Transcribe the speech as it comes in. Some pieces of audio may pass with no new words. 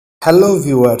Hello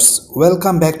viewers,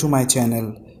 welcome back to my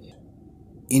channel.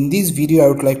 In this video I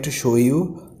would like to show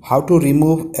you how to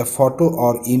remove a photo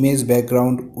or image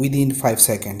background within 5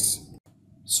 seconds.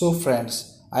 So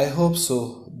friends, I hope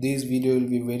so this video will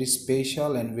be very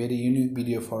special and very unique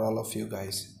video for all of you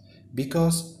guys,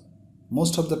 because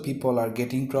most of the people are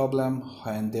getting problem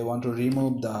and they want to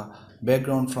remove the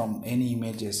background from any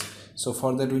images. So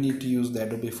for that we need to use the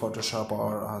Adobe Photoshop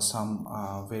or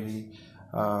some very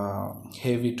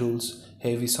heavy tools,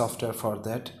 heavy software for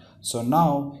that. So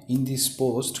now in this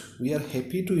post we are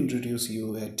happy to introduce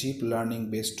you a deep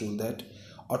learning based tool that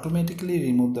automatically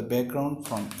remove the background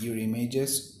from your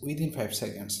images within 5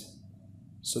 seconds.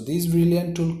 So this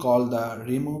brilliant tool called the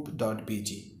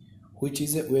Remove.bg, which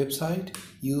is a website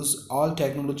use all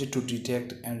technology to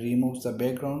detect and remove the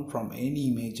background from any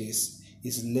images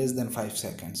is less than 5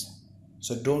 seconds.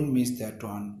 So don't miss that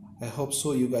one. I hope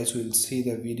so you guys will see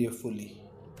the video fully.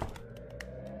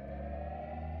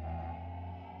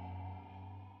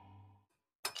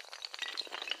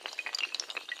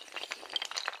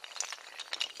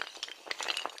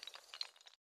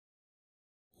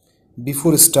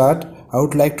 Before start, I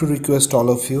would like to request all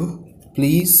of you,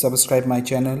 please subscribe my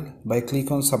channel by click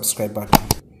on subscribe button.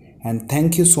 And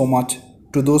thank you so much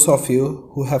to those of you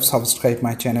who have subscribed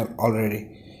my channel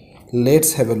already.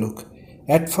 Let's have a look.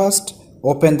 At first,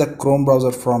 open the Chrome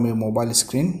browser from your mobile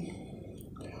screen.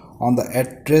 On the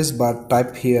address bar,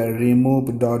 type here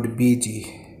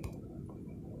remove.bg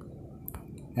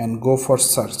and go for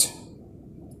search.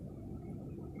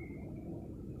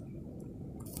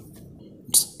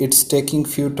 It's taking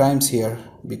few times here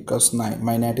because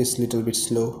my net is little bit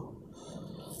slow.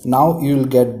 Now you will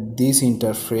get this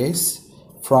interface.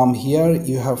 From here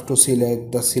you have to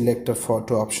select the select a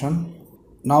photo option.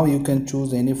 Now you can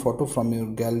choose any photo from your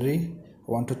gallery.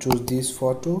 I want to choose this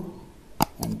photo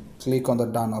and click on the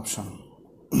done option.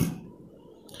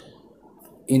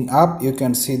 In app you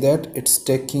can see that it's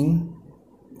taking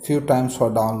few times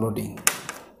for downloading.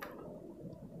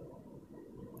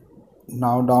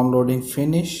 Now downloading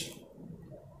finish.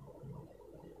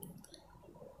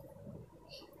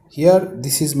 Here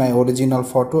this is my original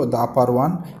photo, the upper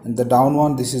one, and the down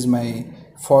one, this is my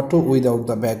photo without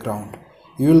the background.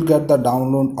 You will get the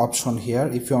download option here.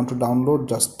 If you want to download,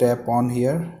 just tap on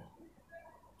here.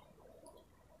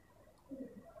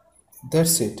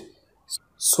 That's it.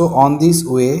 So on this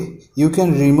way you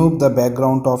can remove the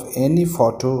background of any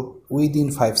photo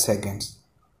within 5 seconds.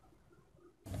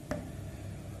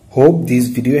 Hope this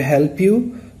video helped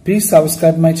you. Please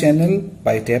subscribe my channel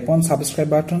by tap on subscribe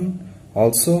button.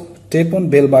 Also tap on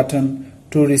bell button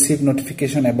to receive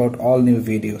notification about all new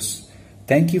videos.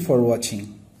 Thank you for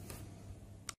watching.